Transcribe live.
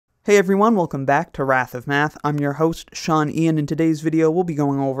Hey everyone, welcome back to Wrath of Math. I'm your host, Sean Ian. In today's video, we'll be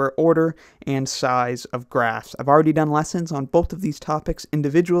going over order and size of graphs. I've already done lessons on both of these topics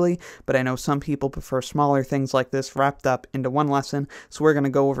individually, but I know some people prefer smaller things like this wrapped up into one lesson, so we're going to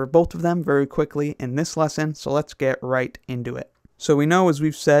go over both of them very quickly in this lesson, so let's get right into it. So we know, as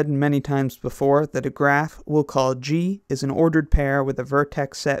we've said many times before, that a graph we'll call G is an ordered pair with a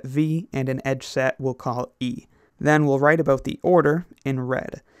vertex set V and an edge set we'll call E. Then we'll write about the order in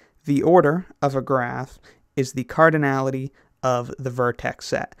red. The order of a graph is the cardinality of the vertex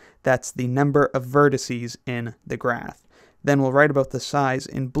set. That's the number of vertices in the graph. Then we'll write about the size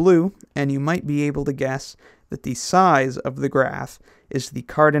in blue, and you might be able to guess that the size of the graph is the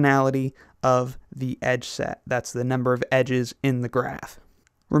cardinality of the edge set. That's the number of edges in the graph.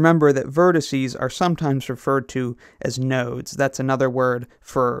 Remember that vertices are sometimes referred to as nodes. That's another word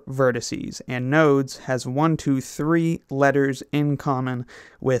for vertices. And nodes has 1, 2, 3 letters in common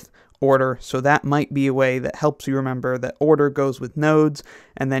with order. So that might be a way that helps you remember that order goes with nodes.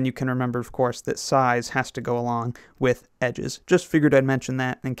 And then you can remember, of course, that size has to go along with edges. Just figured I'd mention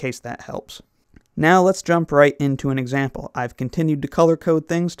that in case that helps. Now let's jump right into an example. I've continued to color code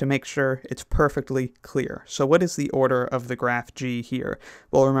things to make sure it's perfectly clear. So what is the order of the graph G here?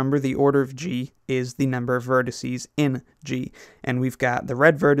 Well, remember, the order of G is the number of vertices in G. And we've got the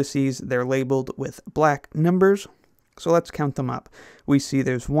red vertices, they're labeled with black numbers. So let's count them up. We see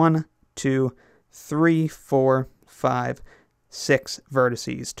there's 1, 2, 3, 4, 5, 6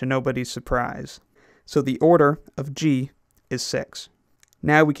 vertices, to nobody's surprise. So the order of G is 6.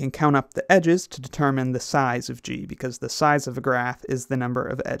 Now we can count up the edges to determine the size of G, because the size of a graph is the number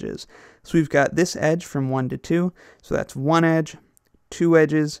of edges. So we've got this edge from 1 to 2, so that's 1 edge, 2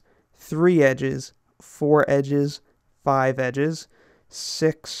 edges, 3 edges, 4 edges, 5 edges,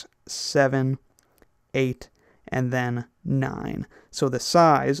 6, 7, 8, and then 9. So the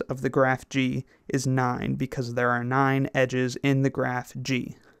size of the graph G is 9 because there are 9 edges in the graph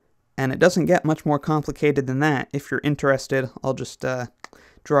G. And it doesn't get much more complicated than that. If you're interested, I'll just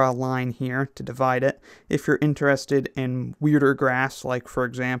draw a line here to divide it. If you're interested in weirder graphs, like for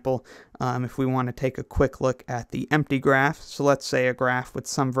example, if we want to take a quick look at the empty graph, so let's say a graph with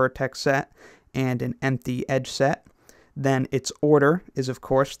some vertex set and an empty edge set, then its order is, of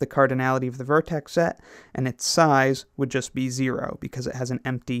course, the cardinality of the vertex set, and its size would just be 0 because it has an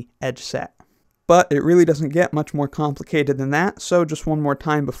empty edge set. But it really doesn't get much more complicated than that, so just one more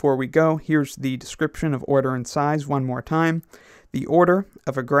time before we go, here's the description of order and size one more time. The order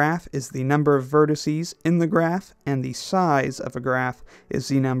of a graph is the number of vertices in the graph, and the size of a graph is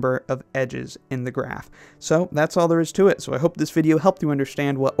the number of edges in the graph. So that's all there is to it. So I hope this video helped you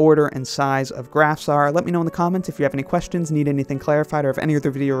understand what order and size of graphs are. Let me know in the comments if you have any questions, need anything clarified, or have any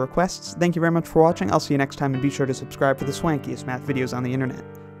other video requests. Thank you very much for watching. I'll see you next time, and be sure to subscribe for the swankiest math videos on the internet.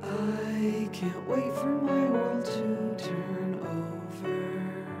 I can't wait for my world to turn